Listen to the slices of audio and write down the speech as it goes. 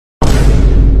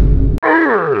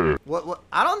What?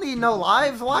 I don't need no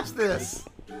lives. Watch this.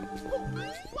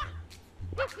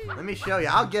 Let me show you.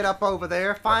 I'll get up over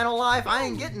there. Final life. I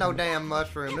ain't getting no damn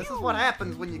mushroom. This is what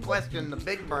happens when you question the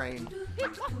big brain.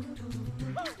 That's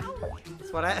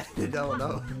what I don't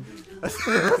know.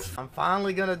 I'm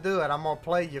finally gonna do it. I'm gonna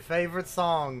play your favorite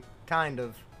song, kind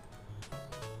of.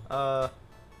 My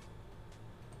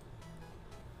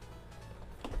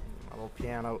little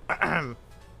piano.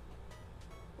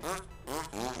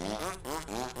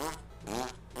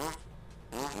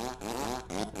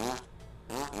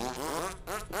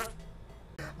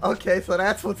 Okay, so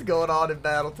that's what's going on in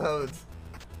Battletoads.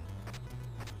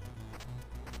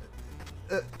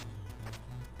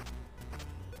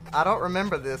 I don't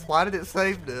remember this. Why did it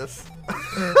save this?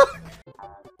 I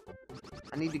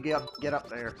need to get up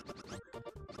there.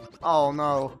 Oh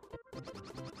no.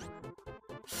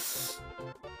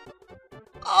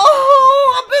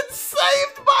 Oh, I've been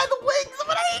saved by the wings of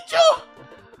an angel!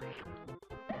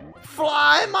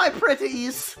 Fly, my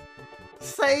pretties!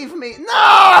 Save me.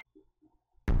 No!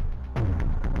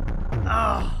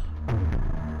 Oh.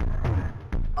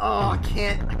 Oh, I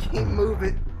can't move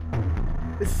it.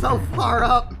 It's so far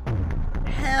up.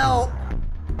 Help!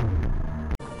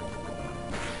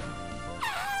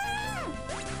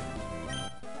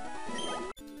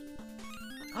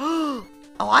 Oh,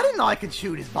 I didn't know I could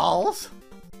shoot his balls.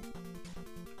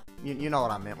 You know what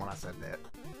I meant when I said that.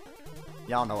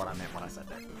 Y'all know what I meant when I said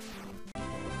that.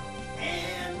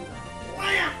 And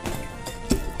wham!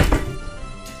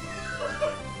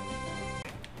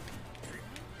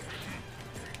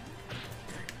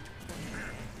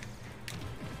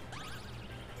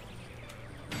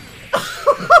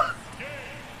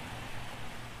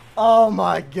 Oh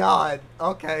my god.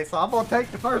 Okay, so I'm gonna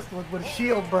take the first one with a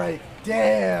shield break.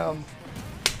 Damn.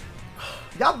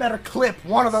 Y'all better clip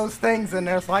one of those things in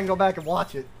there so I can go back and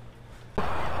watch it.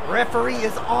 Referee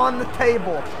is on the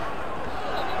table.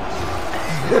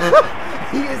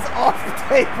 He is off the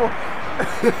table.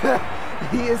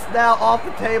 He is now off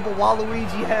the table while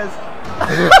Luigi has...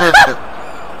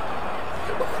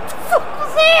 What the fuck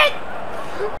was that?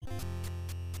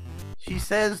 She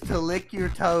says to lick your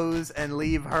toes and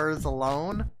leave hers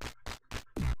alone.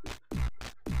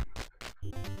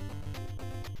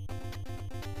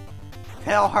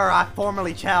 Tell her I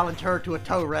formally challenge her to a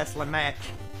toe wrestling match.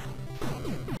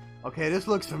 Okay, this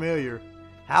looks familiar.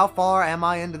 How far am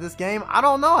I into this game? I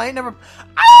don't know. I ain't never...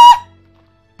 Ah!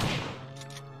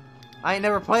 I ain't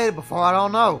never played it before. I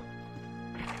don't know.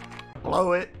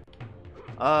 Blow it.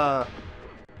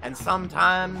 And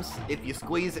sometimes, if you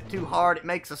squeeze it too hard, it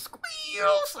makes a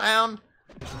squeal sound.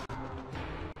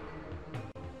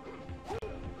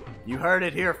 You heard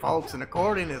it here, folks. An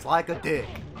accordion is like a dick.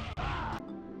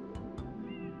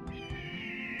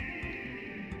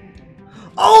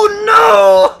 Oh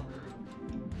no!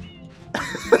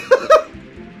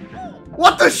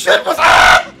 What the shit was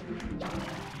that?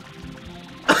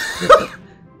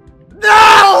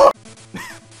 No!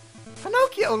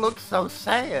 Pinocchio looks so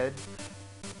sad.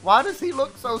 Why does he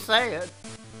look so sad?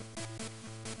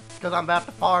 Because I'm about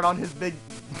to fart on his big...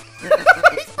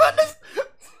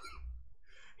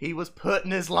 He was putting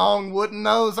his long wooden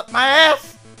nose up my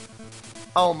ass!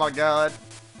 Oh my god.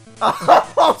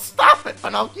 Oh, stop it,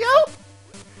 Pinocchio!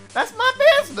 That's my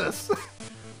business!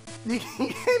 You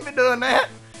can't be doing that!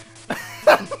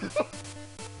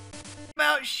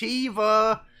 About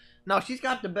Shiva... No, she's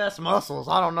got the best muscles.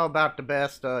 I don't know about the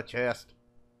best chest.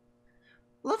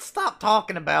 Let's stop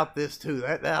talking about this too.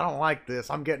 I don't like this.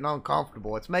 I'm getting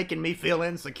uncomfortable. It's making me feel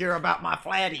insecure about my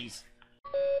flatties.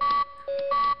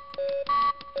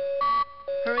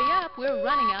 Hurry up, we're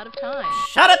running out of time.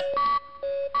 Shut it!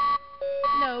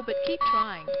 No, but keep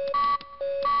trying.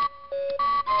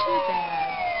 Too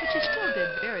bad, but you still did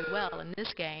very well in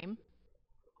this game.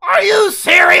 Are you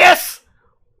serious?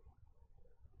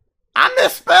 I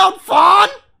misspelled fawn?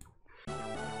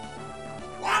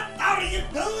 What are you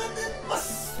doing in my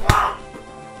swamp?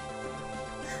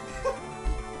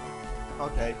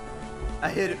 Okay. I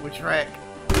hit it with Shrek.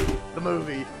 The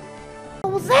movie.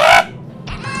 What was that?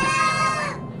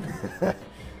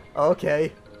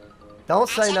 Okay. Don't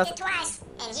say nothing. Twice,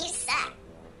 and you suck.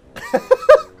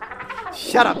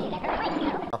 Shut up.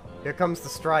 Here comes the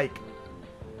strike.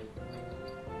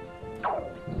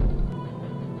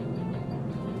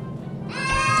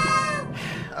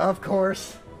 Of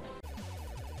course.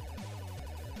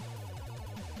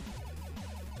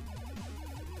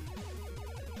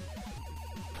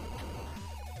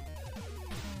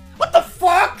 What the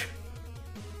fuck?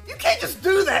 You can't just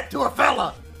do that to a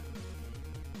fella.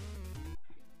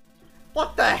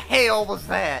 What the hell was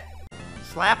that?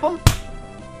 Slap him?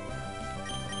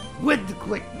 With the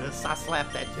quickness, I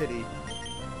slapped that titty.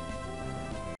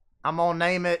 I'm gonna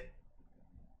name it.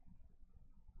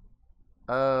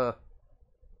 I'm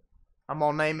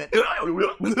gonna name it.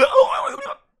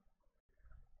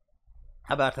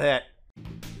 How about that?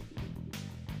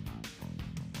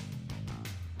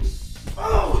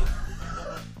 Oh!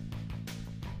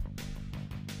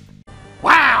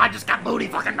 Wow, I just got booty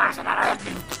fucking nice.